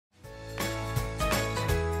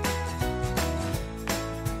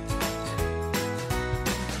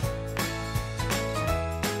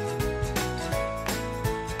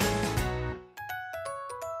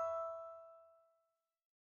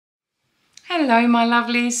Hello my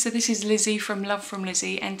lovelies, so this is Lizzie from Love from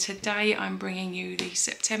Lizzie, and today I'm bringing you the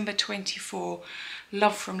September 24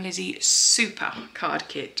 Love from Lizzie Super card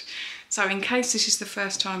kit. So in case this is the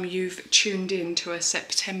first time you've tuned in to a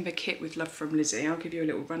September kit with Love from Lizzie, I'll give you a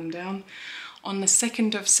little rundown. On the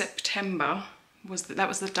 2nd of September, that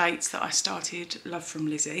was the dates that I started Love from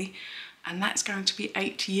Lizzie, and that's going to be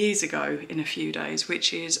 8 years ago in a few days,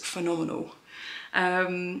 which is phenomenal.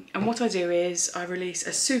 And what I do is I release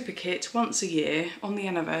a super kit once a year on the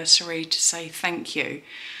anniversary to say thank you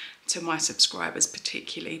to my subscribers,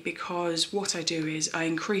 particularly because what I do is I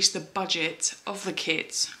increase the budget of the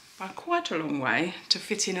kit by quite a long way to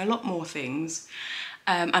fit in a lot more things,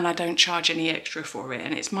 and I don't charge any extra for it,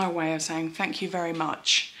 and it's my way of saying thank you very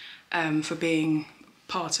much for being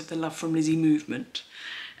part of the Love from Lizzie movement.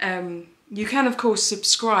 You can of course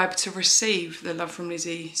subscribe to receive the Love from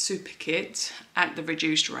Lizzie super kit at the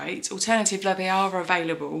reduced rate. Alternatively, they are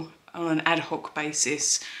available on an ad hoc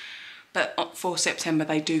basis, but for September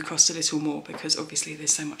they do cost a little more because obviously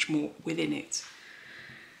there's so much more within it.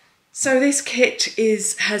 So this kit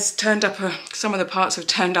has turned up, some of the parts have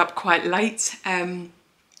turned up quite late.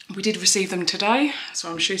 We did receive them today, so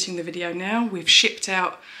I'm shooting the video now. We've shipped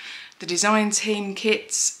out the design team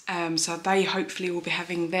kits, so they hopefully will be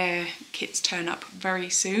having their kits turn up very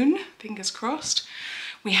soon, fingers crossed.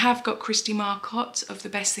 We have got Christy Marcotte of The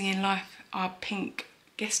Best Thing in Life, our pink,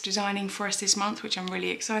 guest designing for us this month, which I'm really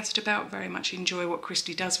excited about. Very much enjoy what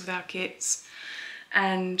Christy does with our kits,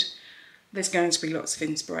 and there's going to be lots of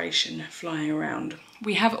inspiration flying around.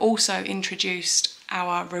 We have also introduced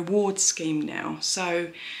our reward scheme now, so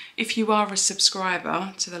if you are a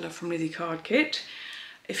subscriber to the Love from Lizzie card kit,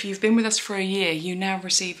 if you've been with us for a year, you now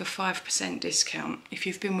receive a 5% discount. If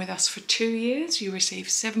you've been with us for 2 years, you receive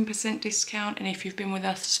 7% discount. And if you've been with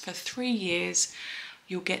us for 3 years,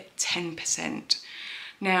 you'll get 10%.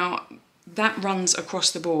 All that runs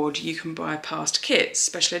across the board. You can buy past kits,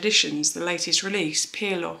 special editions, the latest release,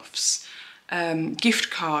 peel-offs,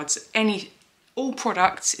 gift cards, all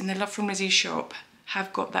products in the Love from Lizzie shop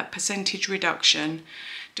have got that percentage reduction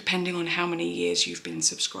depending on how many years you've been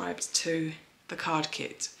subscribed to the card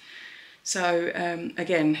kit. So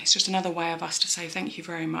again, it's just another way of us to say thank you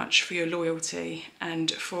very much for your loyalty and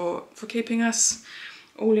for keeping us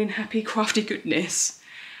all in happy crafty goodness.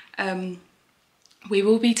 We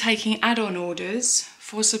will be taking add-on orders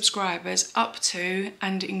for subscribers up to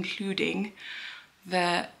and including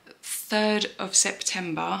the 3rd of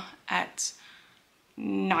September at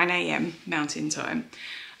 9 AM Mountain Time.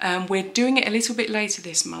 We're doing it a little bit later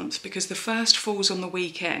this month because the 1st falls on the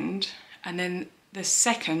weekend, and then the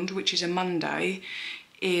 2nd, which is a Monday,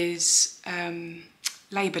 is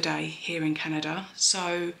Labour Day here in Canada,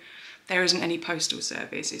 so there isn't any postal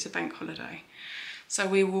service, it's a bank holiday. So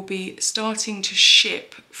we will be starting to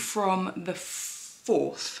ship from the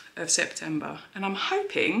 4th of September, and I'm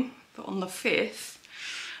hoping that on the 5th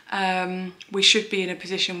we should be in a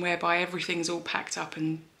position whereby everything's all packed up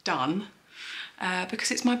and done,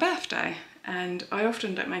 because it's my birthday. And I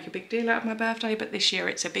often don't make a big deal out of my birthday, but this year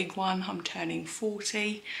it's a big one. I'm turning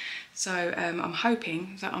 40, so I'm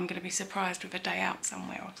hoping that I'm going to be surprised with a day out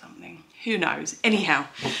somewhere or something. Who knows? Anyhow,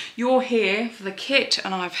 you're here for the kit,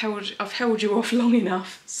 and I've held you off long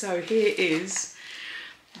enough. So here is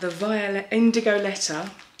the Violet Indigo Letter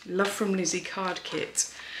Love from Lizzie card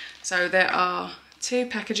kit. So there are 2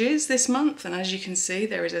 packages this month, and as you can see,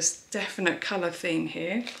 there is a definite colour theme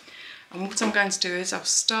here. And what I'm going to do is I'll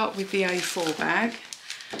start with the A4 bag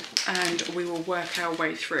and we will work our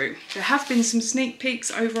way through. There have been some sneak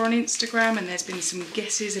peeks over on Instagram, and there's been some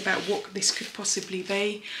guesses about what this could possibly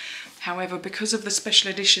be. However, because of the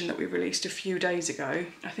special edition that we released a few days ago,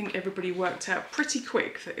 I think everybody worked out pretty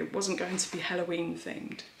quick that it wasn't going to be Halloween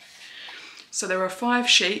themed. So there are 5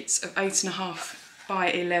 sheets of 8.5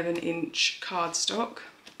 by 11 inch cardstock,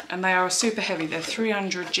 and they are super heavy. They're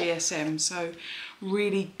 300 GSM, so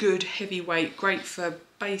really good heavyweight, great for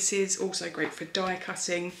bases, also great for die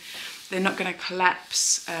cutting. They're not going to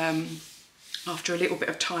collapse after a little bit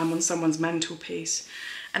of time on someone's mantelpiece.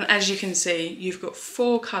 And as you can see, you've got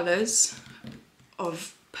 4 colours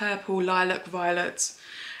of purple, lilac, violet,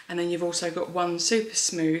 and then you've also got 1 super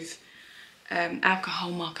smooth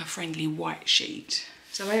alcohol marker friendly white sheet.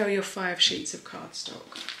 So they are your 5 sheets of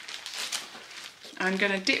cardstock. I'm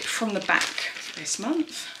going to dip from the back this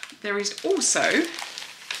month. There is also,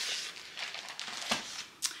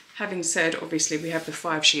 having said obviously we have the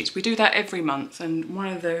 5 sheets, we do that every month, and one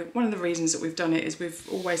of the reasons that we've done it is we've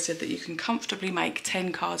always said that you can comfortably make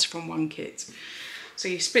 10 cards from 1 kit. So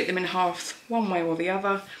you split them in half one way or the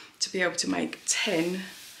other to be able to make 10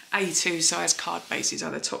 A2 size card bases,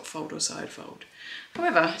 either top fold or side fold.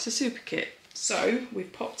 However, it's a super kit, So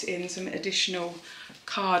we've popped in some additional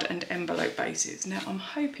card and envelope bases. Now I'm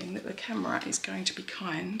hoping that the camera is going to be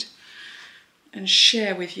kind and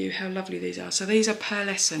share with you how lovely these are. So these are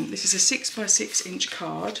pearlescent. This is a 6x6 inch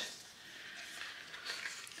card,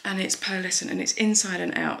 and it's pearlescent and it's inside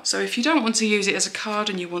and out. So if you don't want to use it as a card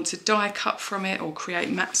and you want to die cut from it or create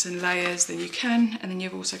mats and layers, then you can. And then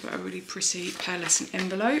you've also got a really pretty pearlescent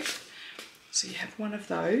envelope. So you have one of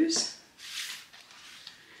those.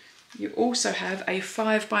 You also have a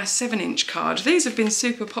 5x7 inch card. These have been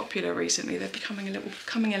super popular recently. They're becoming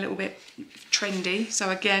a little bit trendy. So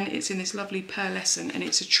again, it's in this lovely pearlescent and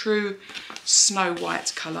it's a true snow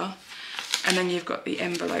white colour. And then you've got the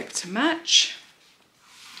envelope to match.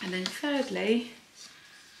 And then thirdly,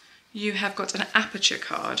 you have got an aperture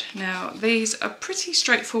card. Now these are pretty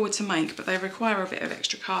straightforward to make, but they require a bit of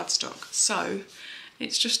extra cardstock. So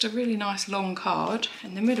it's just a really nice long card,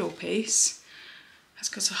 and the middle piece has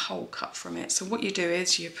got a hole cut from it. So what you do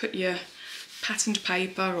is you put your patterned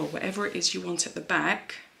paper or whatever it is you want at the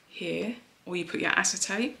back here, or you put your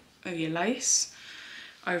acetate or your lace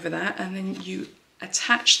over that, and then you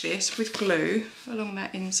attach this with glue along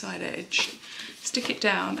that inside edge, stick it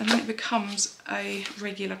down, and then it becomes a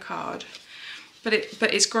regular card. But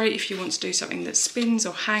it's great if you want to do something that spins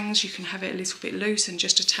or hangs. You can have it a little bit loose and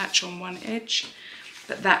just attach on one edge.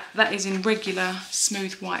 But that is in regular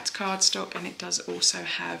smooth white cardstock, and it does also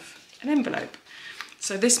have an envelope.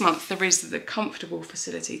 So this month there is the comfortable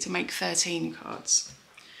facility to make 13 cards.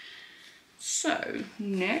 So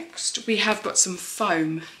next we have got some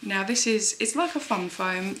foam. Now it's like a fun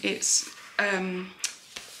foam. It's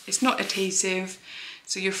not adhesive,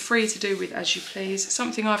 so you're free to do with as you please.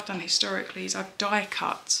 Something I've done historically is I've die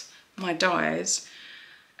cut my dies,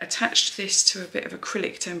 attached this to a bit of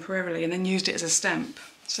acrylic temporarily, and then used it as a stamp.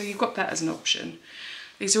 So you've got that as an option.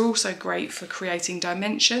 These are also great for creating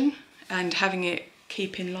dimension and having it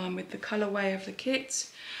keep in line with the colourway of the kit.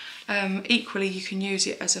 Equally, you can use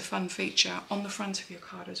it as a fun feature on the front of your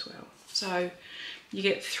card as well. So you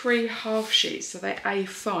get 3 half sheets, so they're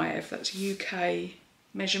A5, that's UK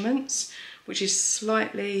measurements, which is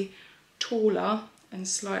slightly taller and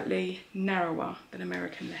slightly narrower than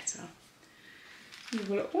American letter. You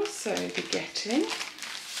will also be getting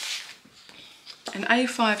an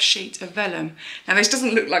A5 sheet of vellum. Now this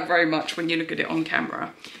doesn't look like very much when you look at it on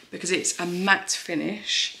camera because it's a matte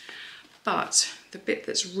finish, but the bit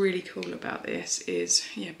that's really cool about this is,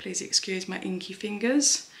 yeah, please excuse my inky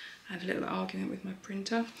fingers, I had a little argument with my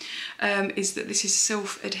printer, is that this is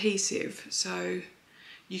self-adhesive. So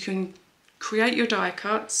you can create your die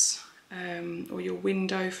cuts or your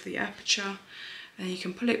window for the aperture, and you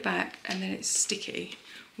can pull it back and then it's sticky.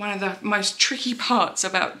 One of the most tricky parts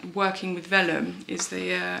about working with vellum is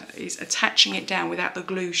attaching it down without the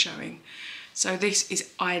glue showing. So this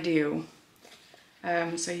is ideal.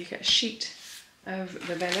 So you get a sheet of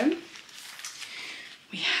the vellum.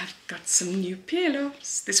 We have got some new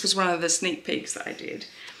peel-offs. This was one of the sneak peeks that I did.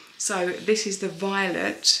 So this is the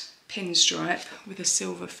violet pinstripe with a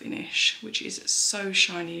silver finish, which is so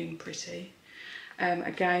shiny and pretty.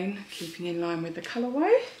 Again, keeping in line with the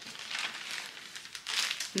colourway.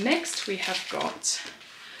 Next we have got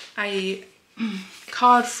a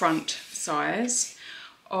card front size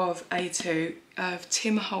of A2 of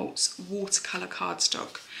Tim Holtz watercolour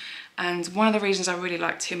cardstock. And one of the reasons I really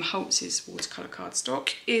like Tim Holtz's watercolour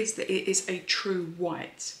cardstock is that it is a true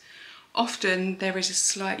white. Often there is a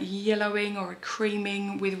slight yellowing or a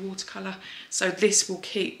creaming with watercolour, so this will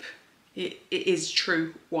keep, it is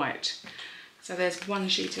true white. So there's one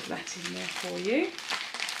sheet of that in there for you.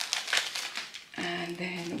 And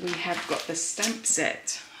then we have got the stamp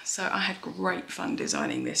set. So I had great fun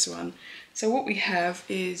designing this one. So what we have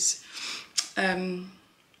is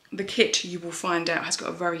the kit, you will find out, has got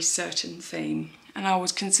a very certain theme, and I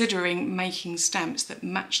was considering making stamps that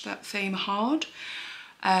match that theme hard,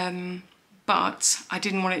 but I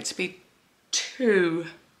didn't want it to be too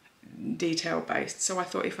detail based, so I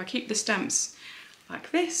thought if I keep the stamps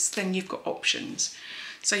like this, then you've got options.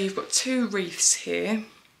 So you've got 2 wreaths here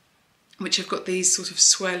which have got these sort of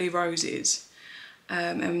swirly roses,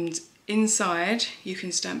 and inside you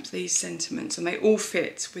can stamp these sentiments and they all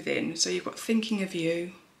fit within. So you've got thinking of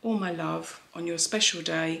you, all my love, on your special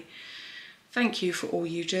day, thank you for all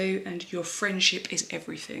you do, and your friendship is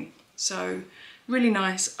everything. So really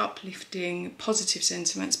nice, uplifting, positive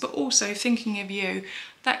sentiments, but also thinking of you.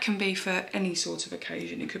 That can be for any sort of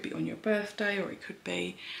occasion. It could be on your birthday, or it could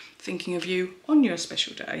be thinking of you on your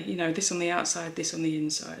special day. You know, this on the outside, this on the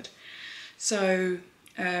inside. So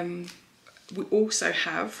we also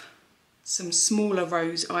have some smaller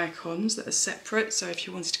rose icons that are separate, so if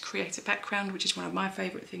you wanted to create a background, which is one of my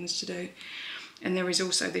favourite things to do. And there is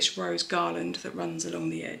also this rose garland that runs along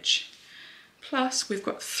the edge. Plus we've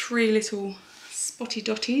got 3 little spotty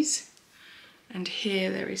dotties, and here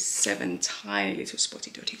there is 7 tiny little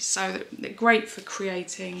spotty dotties, so they're great for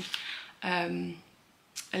creating a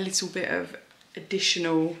little bit of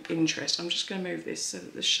additional interest. I'm just going to move this so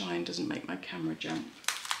that the shine doesn't make my camera jump.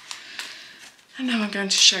 And now I'm going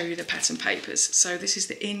to show you the pattern papers. So this is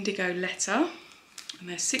the Indigo Letter, and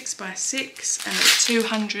they're 6x6 and they're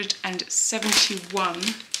 271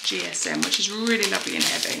 GSM, which is really lovely and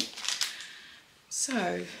heavy.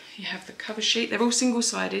 So you have the cover sheet. They're all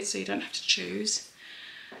single-sided, so you don't have to choose.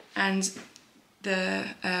 And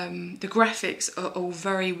the graphics are all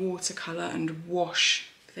very watercolour and wash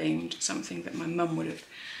themed, something that my mum would have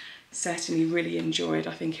certainly really enjoyed,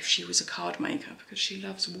 I think, if she was a card maker, because she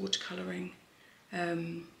loves watercolouring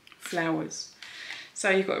flowers. So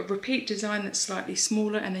you've got a repeat design that's slightly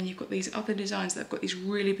smaller, and then you've got these other designs that have got these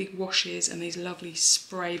really big washes and these lovely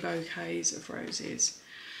spray bouquets of roses.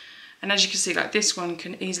 And as you can see, like this one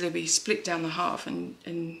can easily be split down the half and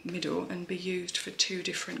middle and be used for 2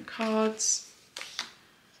 different cards.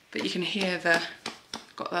 But you can hear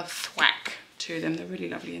got the thwack to them. They're really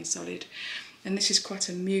lovely and solid. And this is quite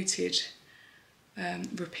a muted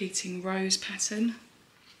repeating rose pattern.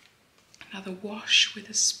 Another wash with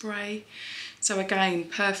a spray. So again,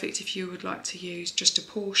 perfect if you would like to use just a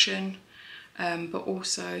portion, but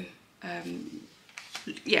also,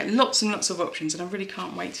 yeah, lots and lots of options, and I really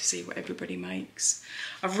can't wait to see what everybody makes.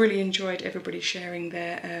 I've really enjoyed everybody sharing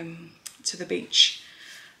their to the beach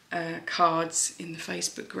cards in the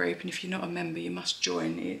Facebook group, and if you're not a member, you must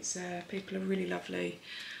join. It's people are really lovely,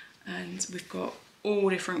 and we've got all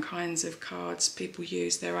different kinds of cards. People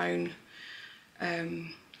use their own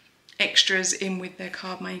extras in with their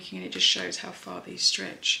card making, and it just shows how far these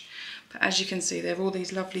stretch. But as you can see, they're all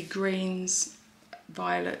these lovely greens,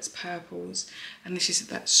 violets, purples, and this is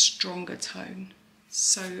that stronger tone.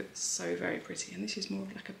 So very pretty, and this is more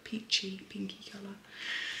of like a peachy, pinky colour.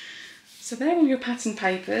 So they're all your pattern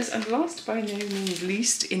papers, and last by no means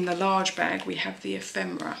least, in the large bag we have the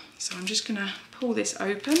ephemera. So I'm just going to pull this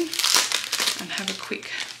open and have a quick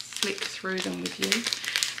flick through them with you.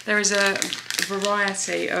 There is a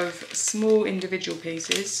variety of small individual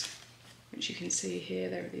pieces, which you can see here.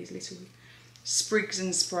 There are these little sprigs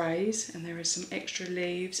and sprays, and there are some extra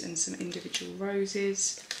leaves and some individual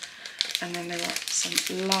roses, and then there are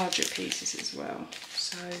some larger pieces as well.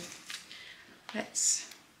 So let's,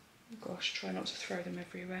 gosh, try not to throw them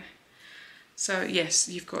everywhere. So yes,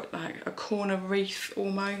 you've got like a corner wreath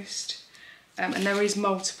almost. And there is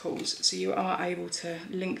multiples, so you are able to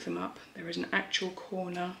link them up. There is an actual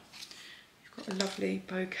corner. You've got a lovely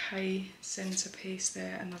bouquet centerpiece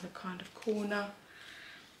there, another kind of corner.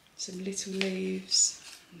 Some little leaves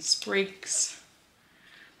and sprigs.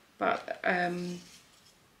 But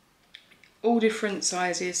all different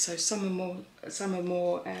sizes, so some are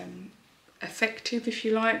more effective, if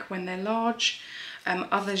you like, when they're large.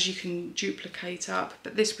 Others you can duplicate up,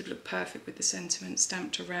 but this would look perfect with the sentiment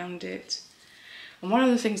stamped around it. And one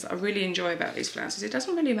of the things that I really enjoy about these flowers is it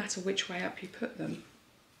doesn't really matter which way up you put them,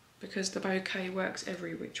 because the bouquet works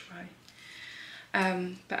every which way.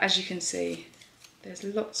 But as you can see, there's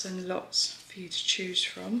lots and lots for you to choose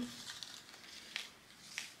from.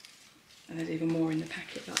 And there's even more in the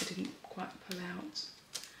packet that I didn't quite pull out.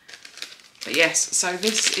 But yes, so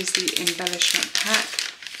this is the embellishment pack,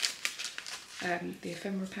 the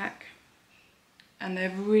ephemera pack. And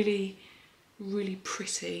they're really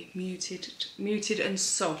pretty, muted and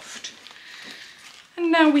soft.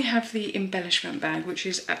 And now we have the embellishment bag, which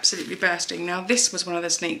is absolutely bursting. Now this was one of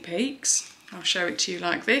the sneak peeks. I'll show it to you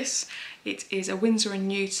like this. It is a Winsor &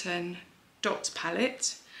 Newton dot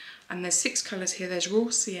palette, and there's 6 colours here. There's raw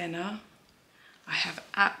sienna. I have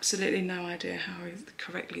absolutely no idea how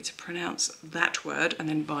correctly to pronounce that word, and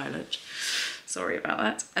then violet. Sorry about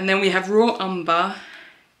that. And then we have raw umber,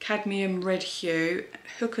 cadmium red hue,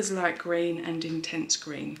 hooker's light green, and intense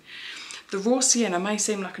green. The raw sienna may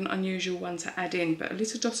seem like an unusual one to add in, but a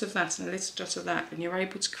little dot of that and a little dot of that, and you're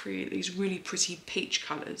able to create these really pretty peach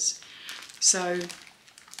colours. So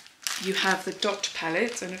you have the dot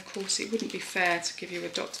palette, and of course it wouldn't be fair to give you a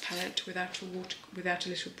dot palette without a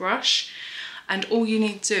little brush. And all you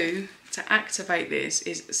need to do to activate this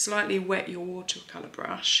is slightly wet your watercolour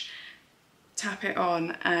brush, tap it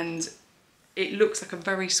on, and it looks like a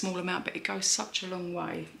very small amount, but it goes such a long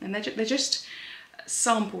way. And they're just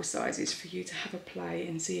sample sizes for you to have a play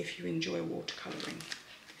and see if you enjoy watercolouring.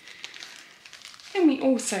 Then we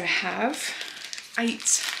also have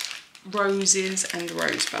 8 roses and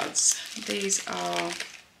rosebuds. These are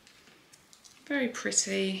very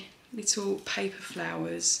pretty little paper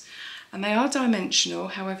flowers, and they are dimensional.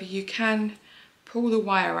 However, you can pull the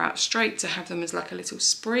wire out straight to have them as like a little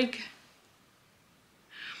sprig,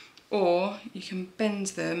 or you can bend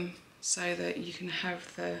them so that you can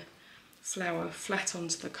have the flower flat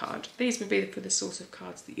onto the card. These would be for the sort of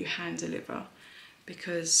cards that you hand deliver,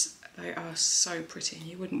 because they are so pretty and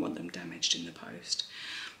you wouldn't want them damaged in the post.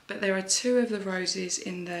 But there are 2 of the roses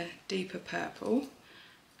in the deeper purple,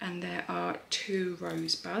 and there are 2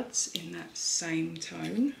 rosebuds in that same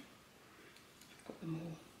tone. I've got them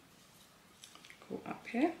all caught up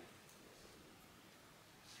here.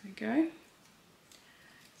 There we go.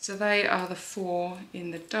 So they are the 4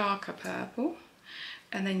 in the darker purple,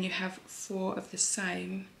 and then you have 4 of the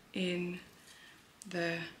same in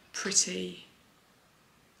the pretty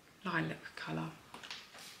lilac colour.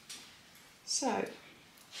 So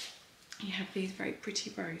you have these very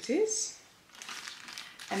pretty roses,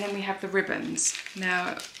 and then we have the ribbons.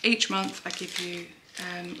 Now each month I give you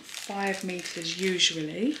 5 meters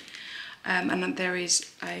usually, and there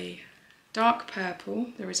is a dark purple,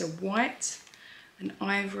 there is a white, an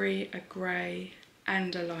ivory, a grey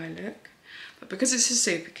and a lilac. But because it's a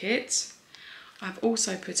super kit, I've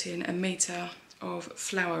also put in a metre of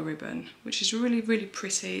flower ribbon, which is really, really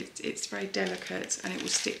pretty. It's very delicate and it will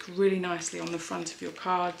stick really nicely on the front of your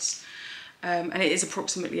cards. And it is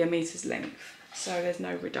approximately a metre's length, so there's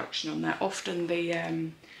no reduction on that. Often the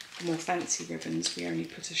more fancy ribbons, we only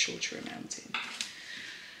put a shorter amount in.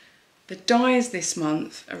 The dies this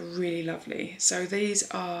month are really lovely. So these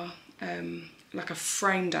are like a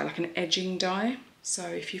frame die, like an edging die. So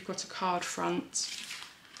if you've got a card front,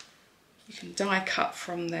 you can die cut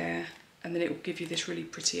from there, and then it will give you this really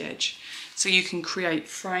pretty edge. So you can create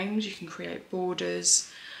frames, you can create borders,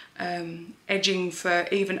 edging for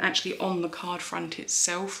even actually on the card front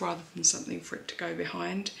itself rather than something for it to go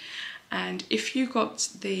behind. And if you got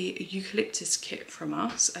the eucalyptus kit from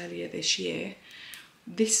us earlier this year,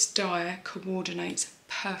 this die coordinates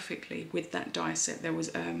perfectly with that die set. There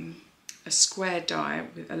was a square die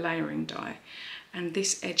with a layering die, and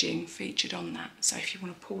this edging featured on that. So if you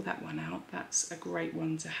want to pull that one out, that's a great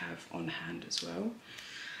one to have on hand as well.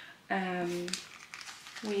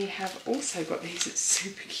 We have also got these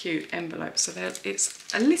super cute envelopes. So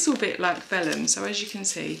it's a little bit like vellum. So as you can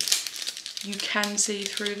see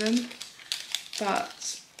through them,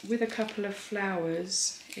 but with a couple of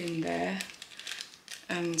flowers in there,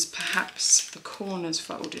 and perhaps the corners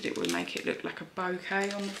folded, it would make it look like a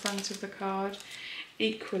bouquet on the front of the card.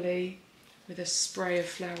 Equally, with a spray of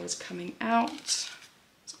flowers coming out.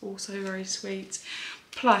 It's also very sweet.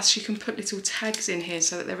 Plus, you can put little tags in here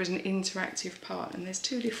so that there is an interactive part, and there's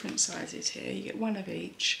 2 different sizes here. You get 1 of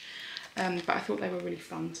each, but I thought they were really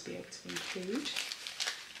fun to be able to include.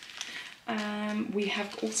 We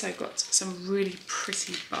have also got some really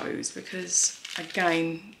pretty bows, because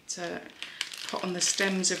again, to put on the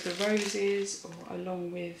stems of the roses or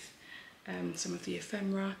along with some of the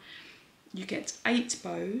ephemera, you get 8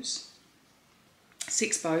 bows,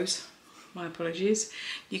 6 bows, my apologies.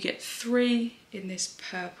 You get 3 in this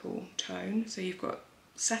purple tone, so you've got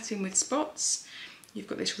satin with spots, you've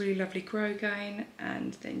got this really lovely grosgrain,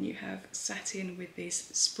 and then you have satin with these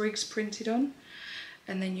sprigs printed on,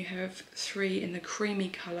 and then you have 3 in the creamy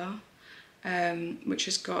colour, which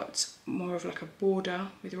has got more of like a border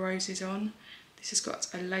with roses on. This has got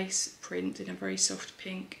a lace print in a very soft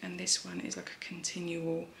pink, and this one is like a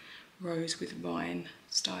continual rose with vine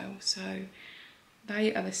style. So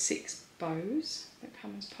they are the 6 bows that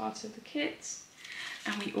come as part of the kit.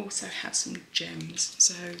 And we also have some gems.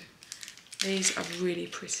 So these are really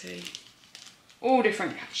pretty, all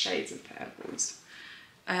different shades of purples.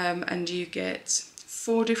 And you get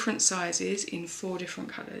 4 different sizes in 4 different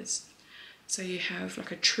colours. So you have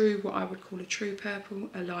like a true, what I would call a true purple,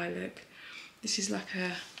 a lilac. This is like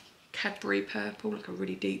a Cadbury purple, like a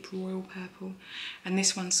really deep royal purple. And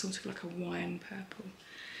this one's sort of like a wine purple.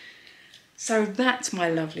 So that, my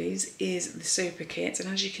lovelies, is the super kit,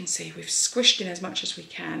 and as you can see, we've squished in as much as we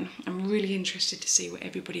can. I'm really interested to see what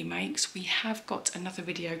everybody makes. We have got another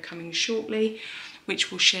video coming shortly,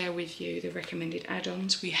 which will share with you the recommended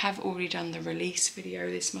add-ons. We have already done the release video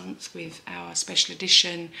this month with our special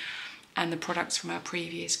edition and the products from our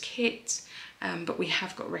previous kit, but we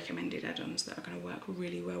have got recommended add-ons that are going to work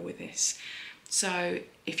really well with this. So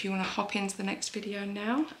if you want to hop into the next video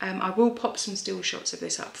now, I will pop some still shots of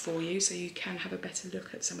this up for you so you can have a better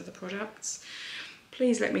look at some of the products.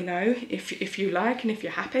 Please let me know if you like and if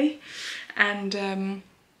you're happy. And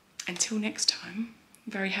until next time,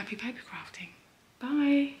 very happy paper crafting.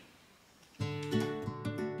 Bye.